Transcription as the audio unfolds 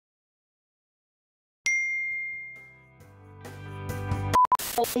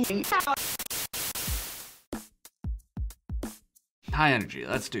High energy,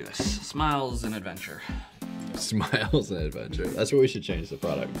 let's do this. Smiles and adventure. Smiles and adventure. That's what we should change the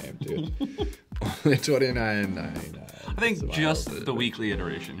product name to. Only $29.99. I think just the weekly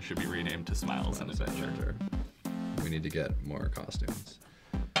iteration should be renamed to Smiles and Adventure. We need to get more costumes.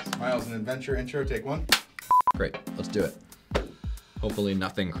 Smiles and Adventure intro, take one. Great, let's do it. Hopefully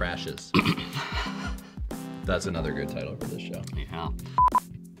nothing crashes. That's another good title for this show. Yeah.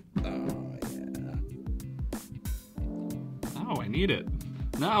 Oh, yeah. Oh, I need it.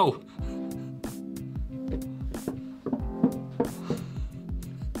 No!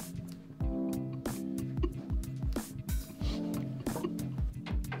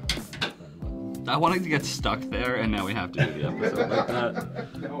 I wanted to get stuck there, and now we have to do the episode like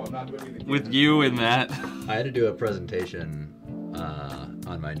that. No, I'm not moving the camera. With you in that. I had to do a presentation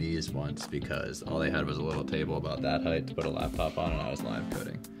on my knees once because all they had was a little table about that height to put a laptop on, and I was live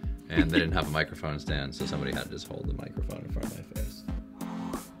coding. And they didn't have a microphone stand, so somebody had to just hold the microphone in front of my face.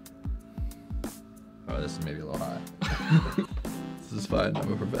 Oh, this is maybe a little hot. This is fine,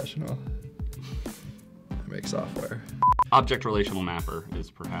 I'm a professional. I make software. Object relational mapper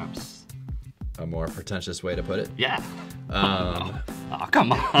is perhaps... A more pretentious way to put it? Yeah. Oh,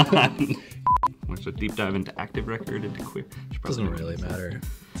 come on. What's a deep dive into ActiveRecord, into queer? Doesn't really matter.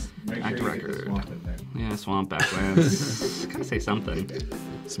 Make sure you get the swamp in there. Yeah, swamp backlands. Gotta say something.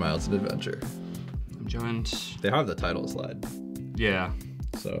 Smiles and Adventure. I'm joined. They have the title slide. Yeah.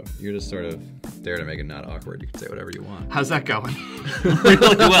 So you're just sort of there to make it not awkward. You can say whatever you want. How's that going?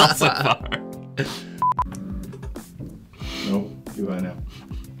 Really well so far. Nope, too high now.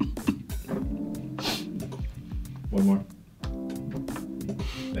 One more.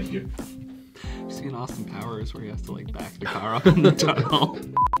 Thank you. You see in Austin Powers where he has to like back the car up in the tunnel.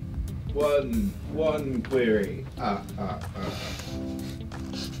 One query.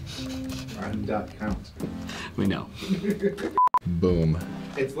 Run duck count. We know. Boom.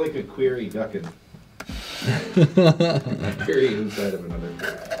 It's like a query ducking. Query inside of another,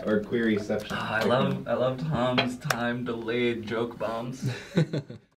 or queryception. I love Tom's time delayed joke bombs.